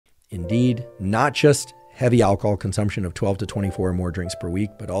indeed not just heavy alcohol consumption of 12 to 24 or more drinks per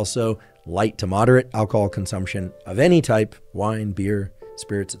week, but also light to moderate alcohol consumption of any type, wine, beer,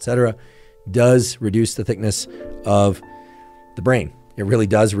 spirits, etc., does reduce the thickness of the brain. It really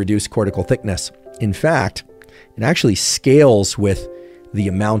does reduce cortical thickness. In fact, it actually scales with the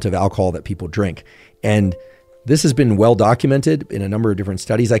amount of alcohol that people drink. And this has been well documented in a number of different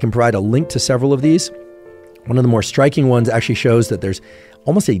studies. I can provide a link to several of these. One of the more striking ones actually shows that there's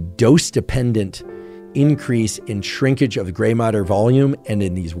almost a dose-dependent increase in shrinkage of the gray matter volume and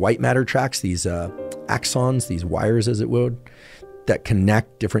in these white matter tracts, these axons, these wires as it would, that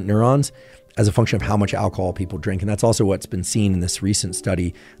connect different neurons as a function of how much alcohol people drink. And that's also what's been seen in this recent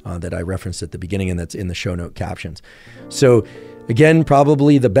study that I referenced at the beginning, and that's in the show note captions. So again,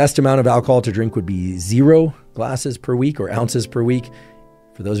 probably the best amount of alcohol to drink would be 0 glasses per week or ounces per week.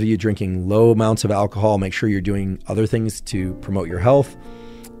 For those of you drinking low amounts of alcohol, make sure you're doing other things to promote your health.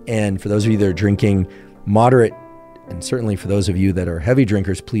 And for those of you that are drinking moderate, and certainly for those of you that are heavy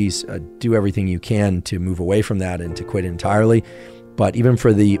drinkers, please do everything you can to move away from that and to quit entirely. But even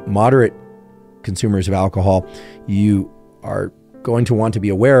for the moderate consumers of alcohol, you are going to want to be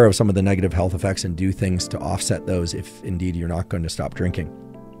aware of some of the negative health effects and do things to offset those if indeed you're not going to stop drinking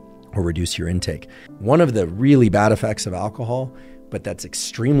or reduce your intake. One of the really bad effects of alcohol, but that's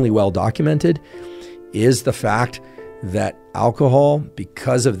extremely well documented, is the fact that alcohol,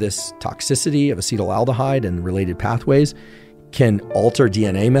 because of this toxicity of acetaldehyde and related pathways, can alter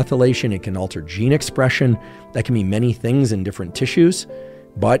DNA methylation. It can alter gene expression. That can mean many things in different tissues,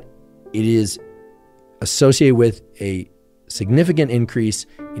 but it is associated with a significant increase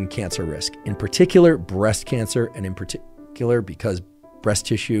in cancer risk, in particular breast cancer, and in particular because breast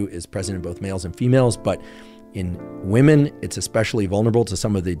tissue is present in both males and females, but in women, it's especially vulnerable to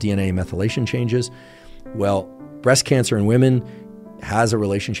some of the DNA methylation changes. Well, breast cancer in women has a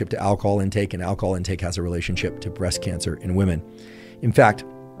relationship to alcohol intake, and alcohol intake has a relationship to breast cancer in women. In fact,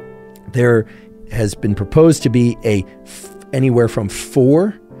 there has been proposed to be anywhere from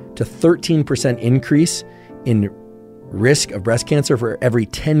 4 to 13% increase in risk of breast cancer for every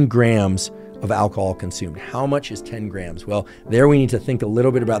 10 grams of alcohol consumed. How much is 10 grams? Well, there we need to think a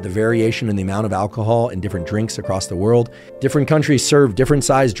little bit about the variation in the amount of alcohol in different drinks across the world. Different countries serve different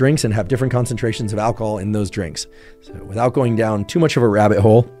sized drinks and have different concentrations of alcohol in those drinks. So without going down too much of a rabbit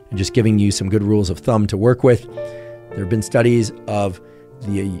hole and just giving you some good rules of thumb to work with, there have been studies of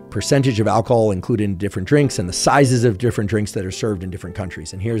the percentage of alcohol included in different drinks and the sizes of different drinks that are served in different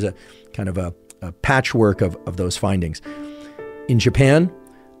countries. And here's a kind of a patchwork of those findings. In Japan,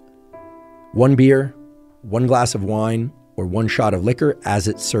 1 beer, 1 glass of wine, or 1 shot of liquor as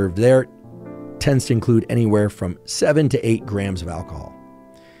it's served there tends to include anywhere from 7 to 8 grams of alcohol.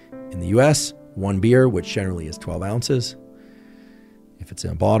 In the US, 1 beer, which generally is 12 ounces, if it's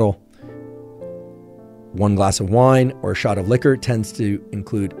in a bottle, 1 glass of wine or a shot of liquor tends to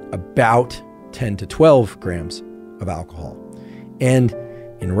include about 10 to 12 grams of alcohol. And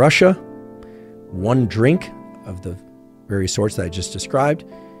in Russia, 1 drink of the various sorts that I just described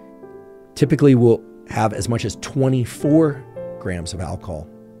typically will have as much as 24 grams of alcohol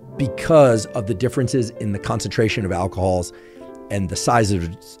because of the differences in the concentration of alcohols and the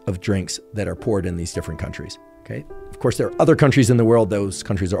sizes of drinks that are poured in these different countries. Okay. Of course, there are other countries in the world. Those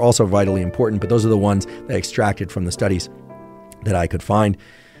countries are also vitally important, but those are the ones that I extracted from the studies that I could find.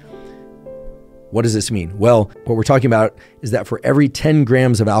 What does this mean? Well, what we're talking about is that for every 10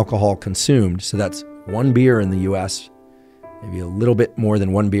 grams of alcohol consumed, so that's 1 beer in the US, maybe a little bit more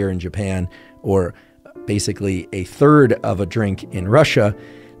than 1 beer in Japan, or basically a third of a drink in Russia,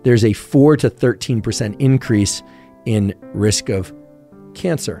 there's a 4 to 13% increase in risk of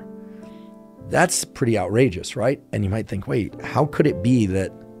cancer. That's pretty outrageous, right? And you might think, wait, how could it be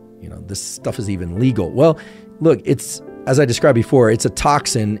that, this stuff is even legal? Well, look, it's, as I described before, it's a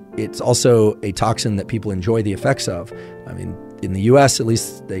toxin. It's also a toxin that people enjoy the effects of. I mean, in the US, at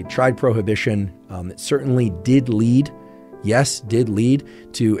least they tried prohibition. It certainly did lead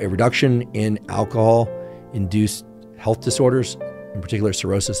to a reduction in alcohol-induced health disorders, in particular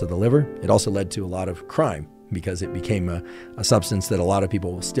cirrhosis of the liver. It also led to a lot of crime because it became a substance that a lot of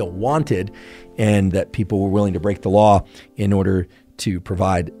people still wanted and that people were willing to break the law in order to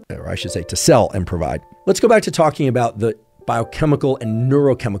provide, or I should say to sell and provide. Let's go back to talking about the biochemical and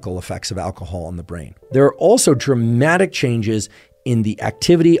neurochemical effects of alcohol on the brain. There are also dramatic changes in the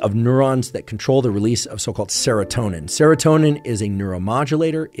activity of neurons that control the release of so-called serotonin. Serotonin is a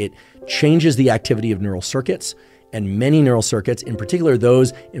neuromodulator. It changes the activity of neural circuits, and many neural circuits, in particular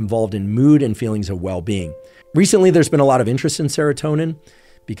those involved in mood and feelings of well-being. Recently, there's been a lot of interest in serotonin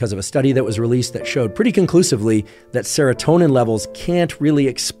because of a study that was released that showed pretty conclusively that serotonin levels can't really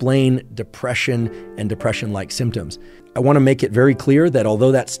explain depression and depression-like symptoms. I want to make it very clear that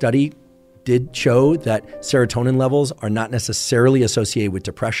although that study did show that serotonin levels are not necessarily associated with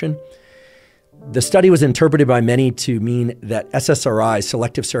depression, the study was interpreted by many to mean that SSRIs,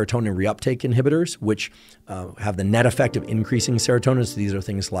 selective serotonin reuptake inhibitors, which have the net effect of increasing serotonin, so these are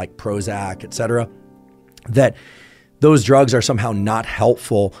things like Prozac, et cetera, that those drugs are somehow not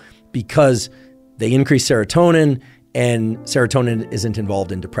helpful because they increase serotonin and serotonin isn't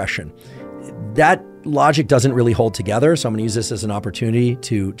involved in depression. That logic doesn't really hold together, so I'm going to use this as an opportunity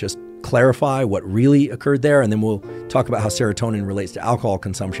to just clarify what really occurred there, and then we'll talk about how serotonin relates to alcohol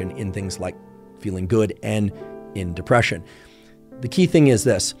consumption in things like feeling good and in depression. The key thing is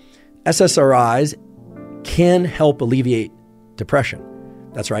this: SSRIs can help alleviate depression.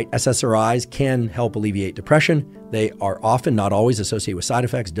 That's right, SSRIs can help alleviate depression. They are often, not always, associated with side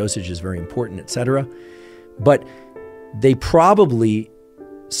effects. Dosage is very important, etc. But they probably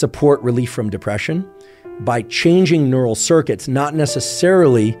support relief from depression by changing neural circuits, not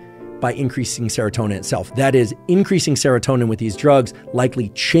necessarily by increasing serotonin itself. That is, increasing serotonin with these drugs likely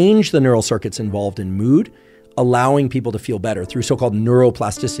change the neural circuits involved in mood, allowing people to feel better through so-called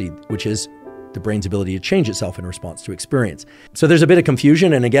neuroplasticity, which is the brain's ability to change itself in response to experience. So there's a bit of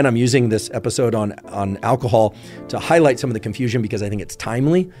confusion, and again, I'm using this episode on alcohol to highlight some of the confusion because I think it's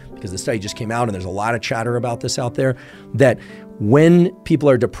timely, because the study just came out and there's a lot of chatter about this out there, that when people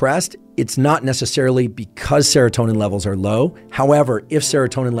are depressed, it's not necessarily because serotonin levels are low. However, if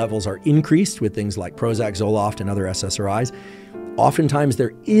serotonin levels are increased with things like Prozac, Zoloft, and other SSRIs, oftentimes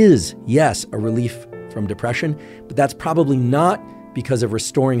there is, yes, a relief from depression, but that's probably not because of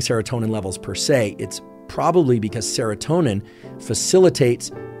restoring serotonin levels per se. It's probably because serotonin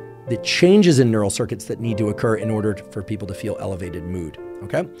facilitates the changes in neural circuits that need to occur in order for people to feel elevated mood.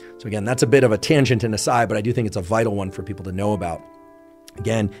 Okay? So again, that's a bit of a tangent and aside, but I do think it's a vital one for people to know about.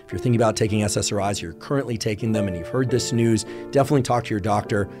 Again, if you're thinking about taking SSRIs, you're currently taking them and you've heard this news, definitely talk to your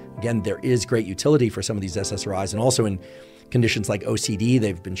doctor. Again, there is great utility for some of these SSRIs, and also in conditions like OCD,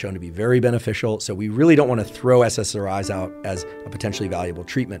 they've been shown to be very beneficial. So we really don't want to throw SSRIs out as a potentially valuable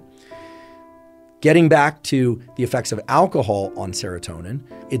treatment. Getting back to the effects of alcohol on serotonin,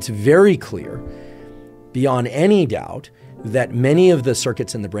 it's very clear, beyond any doubt, that many of the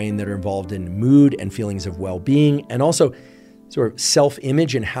circuits in the brain that are involved in mood and feelings of well-being, and also sort of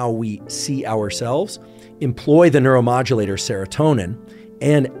self-image and how we see ourselves, employ the neuromodulator serotonin.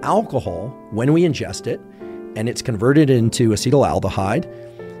 And alcohol, when we ingest it, and it's converted into acetaldehyde,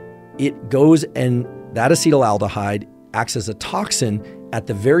 it goes and that acetaldehyde acts as a toxin at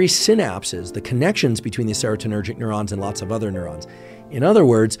the very synapses, the connections between the serotonergic neurons and lots of other neurons. In other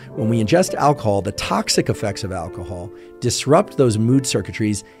words, when we ingest alcohol, the toxic effects of alcohol disrupt those mood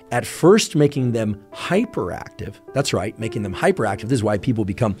circuitries, at first making them hyperactive. That's right, making them hyperactive. This is why people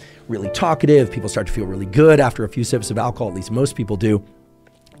become really talkative. People start to feel really good after a few sips of alcohol, at least most people do.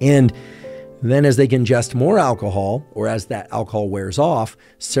 And then as they ingest more alcohol, or as that alcohol wears off,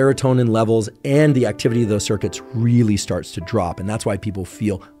 serotonin levels and the activity of those circuits really starts to drop. And that's why people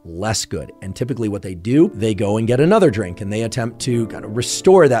feel less good. And typically what they do, they go and get another drink and they attempt to kind of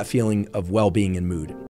restore that feeling of well-being and mood.